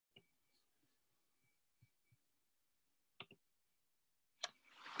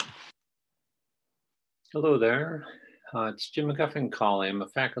Hello there. It's Jim McGuffin Cawley. I'm a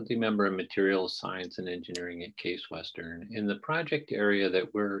faculty member in materials science and engineering at Case Western. In the project area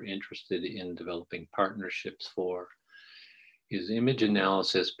that we're interested in developing partnerships for is image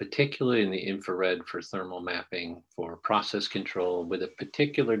analysis, particularly in the infrared for thermal mapping for process control, with a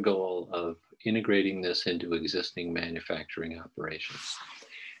particular goal of integrating this into existing manufacturing operations.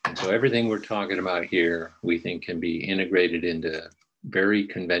 And so everything we're talking about here, we think can be integrated into very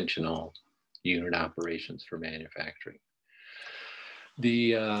conventional unit operations for manufacturing.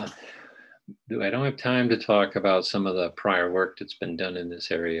 I don't have time to talk about some of the prior work that's been done in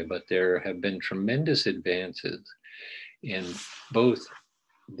this area, but there have been tremendous advances in both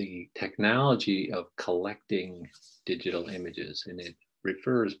the technology of collecting digital images, and it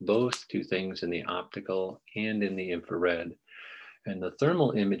refers both to things in the optical and in the infrared. And the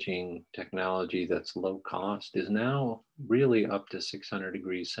thermal imaging technology that's low cost is now really up to 600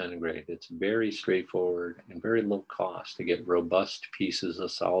 degrees centigrade. It's very straightforward and very low cost to get robust pieces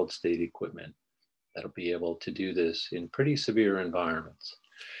of solid state equipment that'll be able to do this in pretty severe environments.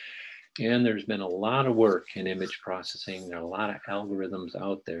 And there's been a lot of work in image processing. There are a lot of algorithms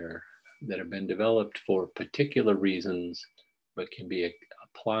out there that have been developed for particular reasons, but can be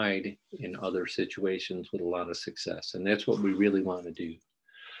applied in other situations with a lot of success. And that's what we really want to do.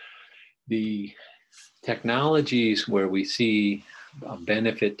 The technologies where we see a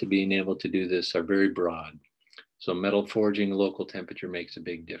benefit to being able to do this are very broad. So metal forging, local temperature makes a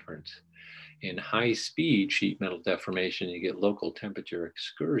big difference. In high speed sheet metal deformation, you get local temperature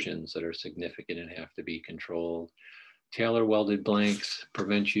excursions that are significant and have to be controlled. Tailor welded blanks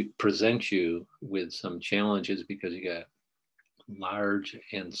present you with some challenges because you got large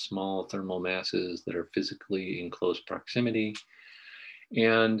and small thermal masses that are physically in close proximity.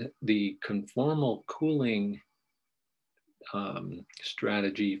 And the conformal cooling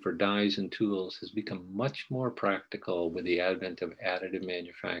strategy for dies and tools has become much more practical with the advent of additive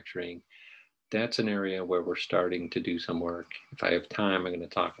manufacturing. That's an area where we're starting to do some work. If I have time, I'm going to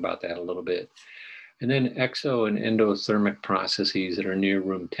talk about that a little bit. And then exo and endothermic processes that are near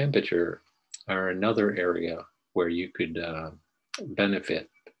room temperature are another area where you could benefit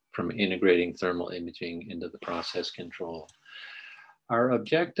from integrating thermal imaging into the process control. Our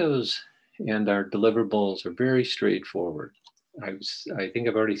objectives and our deliverables are very straightforward. I think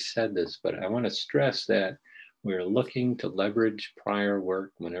I've already said this, but I want to stress that we're looking to leverage prior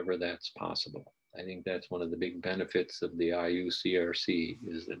work whenever that's possible. I think that's one of the big benefits of the IUCRC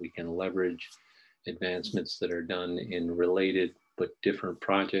is that we can leverage advancements that are done in related but different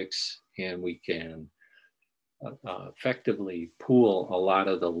projects, and we can effectively pool a lot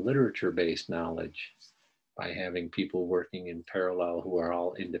of the literature-based knowledge by having people working in parallel who are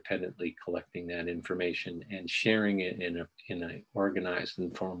all independently collecting that information and sharing it in an organized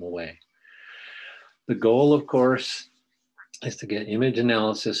and formal way. The goal, of course, is to get image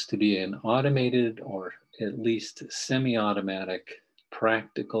analysis to be an automated or at least semi-automatic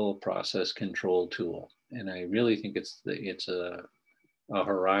practical process control tool. And I really think it's a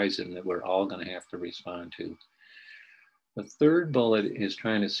horizon that we're all going to have to respond to. The third bullet is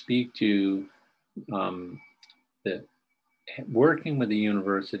trying to speak to that working with a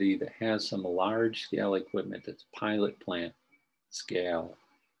university that has some large scale equipment that's pilot plant scale.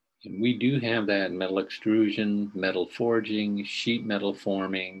 And we do have that in metal extrusion, metal forging, sheet metal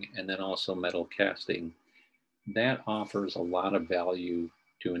forming, and then also metal casting. That offers a lot of value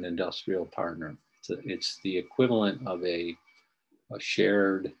to an industrial partner. It's the equivalent of a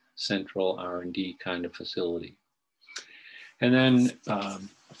shared central R&D kind of facility. And then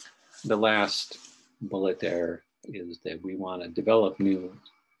the last bullet there is that we want to develop new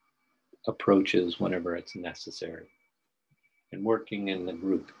approaches whenever it's necessary. And working in the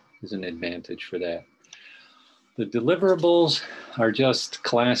group is an advantage for that. The deliverables are just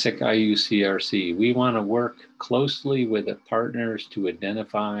classic IUCRC. We want to work closely with the partners to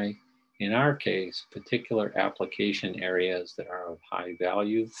identify, in our case, particular application areas that are of high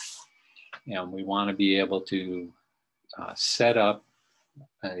value. And we want to be able to set up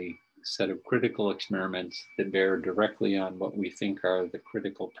a set of critical experiments that bear directly on what we think are the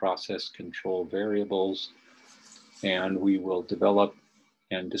critical process control variables. And we will develop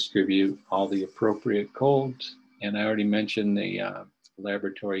and distribute all the appropriate codes. And I already mentioned the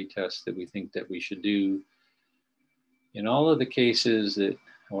laboratory tests that we think that we should do. In all of the cases that,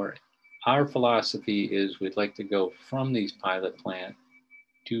 or our philosophy is we'd like to go from these pilot plant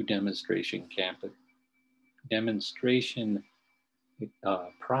to demonstration campus, demonstration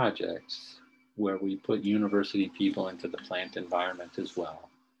projects where we put university people into the plant environment as well.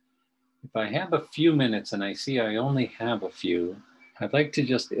 If I have a few minutes, and I see I only have a few, I'd like to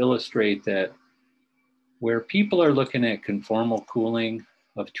just illustrate that Where people are looking at conformal cooling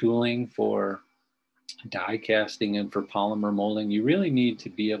of tooling for die casting and for polymer molding, you really need to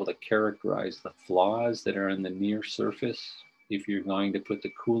be able to characterize the flaws that are in the near surface if you're going to put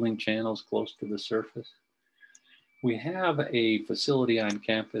the cooling channels close to the surface. We have a facility on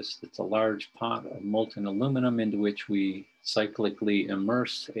campus that's a large pot of molten aluminum into which we cyclically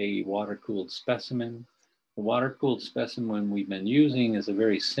immerse a water-cooled specimen. The water-cooled specimen we've been using is a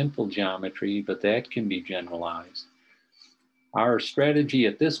very simple geometry, but that can be generalized. Our strategy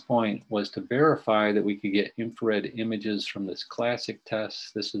at this point was to verify that we could get infrared images from this classic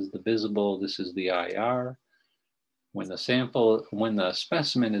test. This is the visible, this is the IR. When the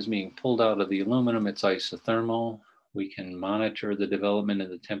specimen is being pulled out of the aluminum, it's isothermal. We can monitor the development of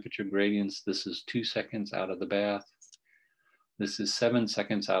the temperature gradients. This is 2 seconds out of the bath. This is 7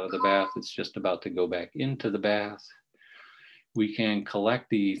 seconds out of the bath. It's just about to go back into the bath. We can collect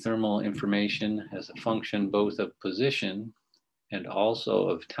the thermal information as a function both of position and also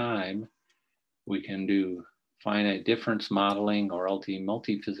of time. We can do finite difference modeling or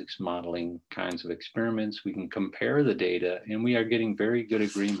multi-physics modeling kinds of experiments. We can compare the data, and we are getting very good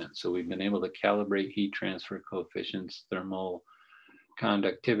agreement. So we've been able to calibrate heat transfer coefficients, thermal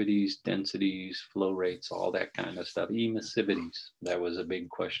conductivities, densities, flow rates, all that kind of stuff. Emissivities, that was a big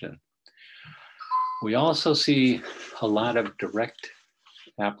question. We also see a lot of direct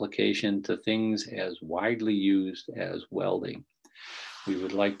application to things as widely used as welding. We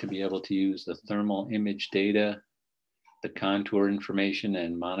would like to be able to use the thermal image data, the contour information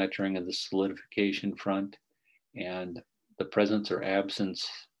and monitoring of the solidification front, and the presence or absence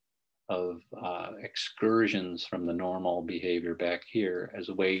of excursions from the normal behavior back here as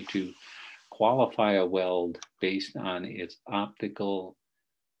a way to qualify a weld based on its optical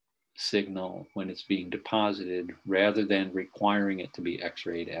signal when it's being deposited rather than requiring it to be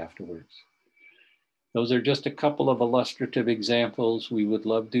x-rayed afterwards. Those are just a couple of illustrative examples. We would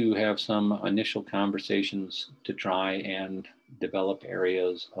love to have some initial conversations to try and develop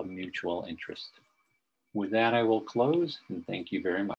areas of mutual interest. With that, I will close and thank you very much.